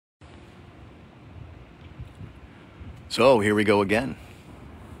So here we go again.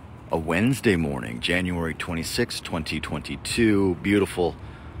 A Wednesday morning, January 26, 2022. Beautiful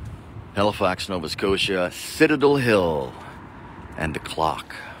Halifax, Nova Scotia, Citadel Hill, and the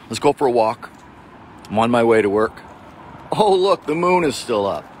clock. Let's go for a walk. I'm on my way to work. Oh, look, the moon is still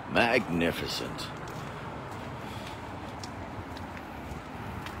up. Magnificent.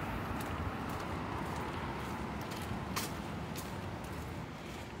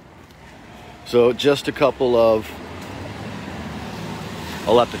 So just a couple of...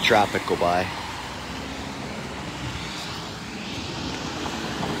 I'll let the traffic go by.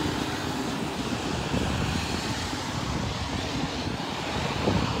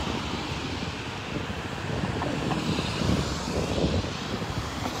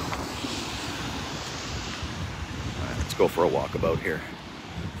 Let's go for a walkabout here.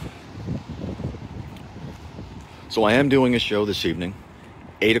 So I am doing a show this evening,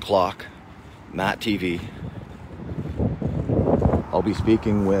 8 o'clock, Matt TV. I'll be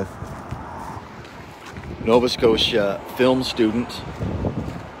speaking with Nova Scotia film student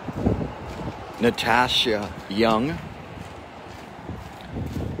Natasha Young.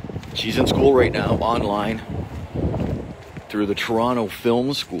 She's in school right now, online, through the Toronto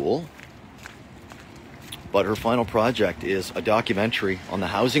Film School. But her final project is a documentary on the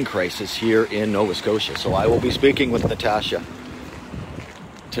housing crisis here in Nova Scotia. So I will be speaking with Natasha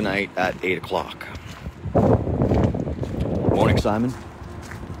tonight at 8 o'clock. Morning, Simon.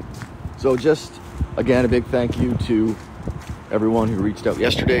 So just, again, a big thank you to everyone who reached out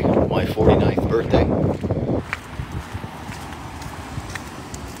yesterday, my 49th birthday.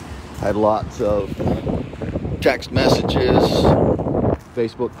 I had lots of text messages,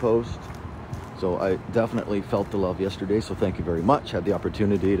 Facebook posts. So I definitely felt the love yesterday, so thank you very much. Had the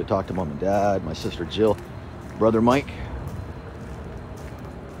opportunity to talk to mom and dad, my sister Jill, brother Mike.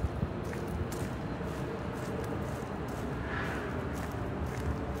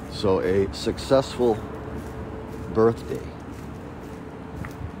 So a successful birthday.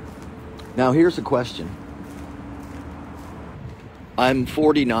 Now here's a question. I'm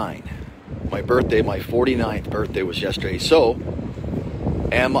 49. My birthday, my 49th birthday was yesterday. So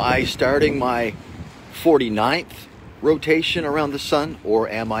am I starting my 49th rotation around the sun, or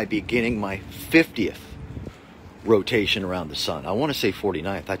am I beginning my 50th rotation around the sun? I want to say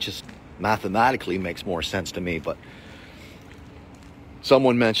 49th. That just mathematically makes more sense to me, but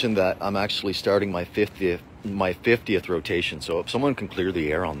someone mentioned that I'm actually starting my 50th rotation. So if someone can clear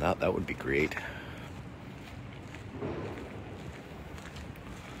the air on that, that would be great.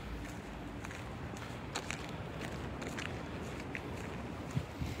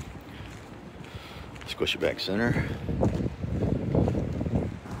 Scotiabank Center.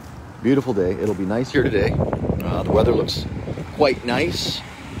 Beautiful day. It'll be nice here today. The weather looks quite nice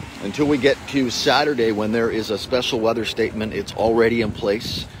until we get to Saturday, when there is a special weather statement. It's already in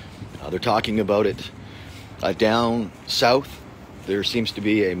place. They're talking about it down south. There seems to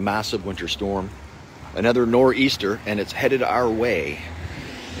be a massive winter storm, another nor'easter, and it's headed our way,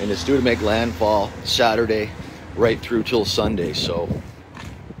 and it's due to make landfall Saturday right through till Sunday. So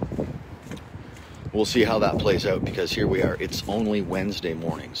we'll see how that plays out, because here we are. It's only Wednesday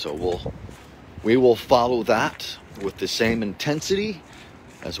morning, so we will follow that with the same intensity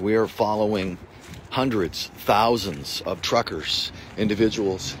as we are following hundreds, thousands of truckers,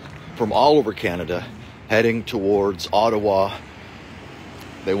 individuals from all over Canada heading towards Ottawa.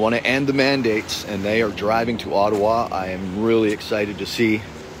 They want to end the mandates, and they are driving to Ottawa. I am really excited to see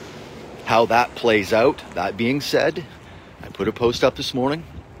how that plays out. That being said, I put a post up this morning.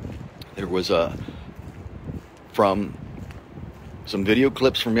 There was from some video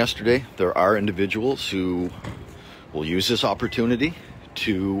clips from yesterday. There are individuals who will use this opportunity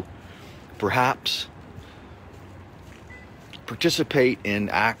to perhaps participate in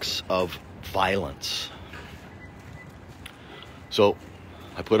acts of violence. So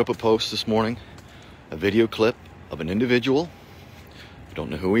I put up a post this morning, a video clip of an individual. I don't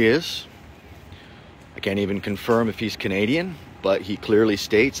know who he is. I can't even confirm if he's Canadian, but he clearly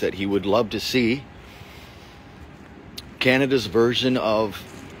states that he would love to see Canada's version of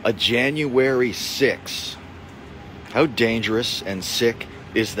a January 6th. How dangerous and sick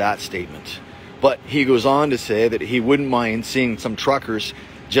is that statement? But he goes on to say that he wouldn't mind seeing some truckers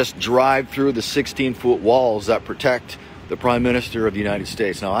just drive through the 16-foot walls that protect the Prime Minister of the United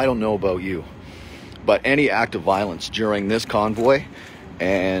States. Now, I don't know about you, but any act of violence during this convoy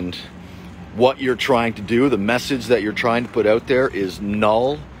and what you're trying to do, the message that you're trying to put out there, is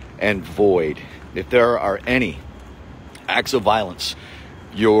null and void. If there are any acts of violence,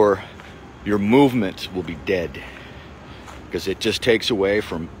 your movement will be dead, because it just takes away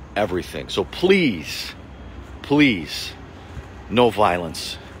from everything. So please, please, no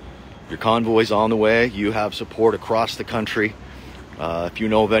violence. Your convoy's on the way. You have support across the country. If you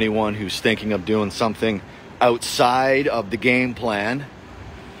know of anyone who's thinking of doing something outside of the game plan,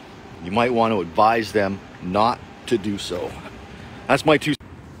 you might want to advise them not to do so. That's my two...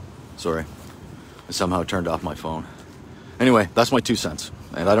 Sorry, I somehow turned off my phone. Anyway, that's my 2 cents.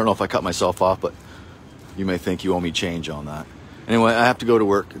 And I don't know if I cut myself off, but you may think you owe me change on that. Anyway, I have to go to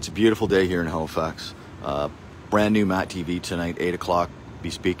work. It's a beautiful day here in Halifax. Brand new Matt TV tonight, 8 o'clock. Be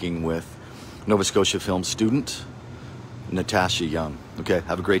speaking with Nova Scotia film student Natasha Young. Okay,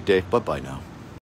 have a great day. Bye-bye now.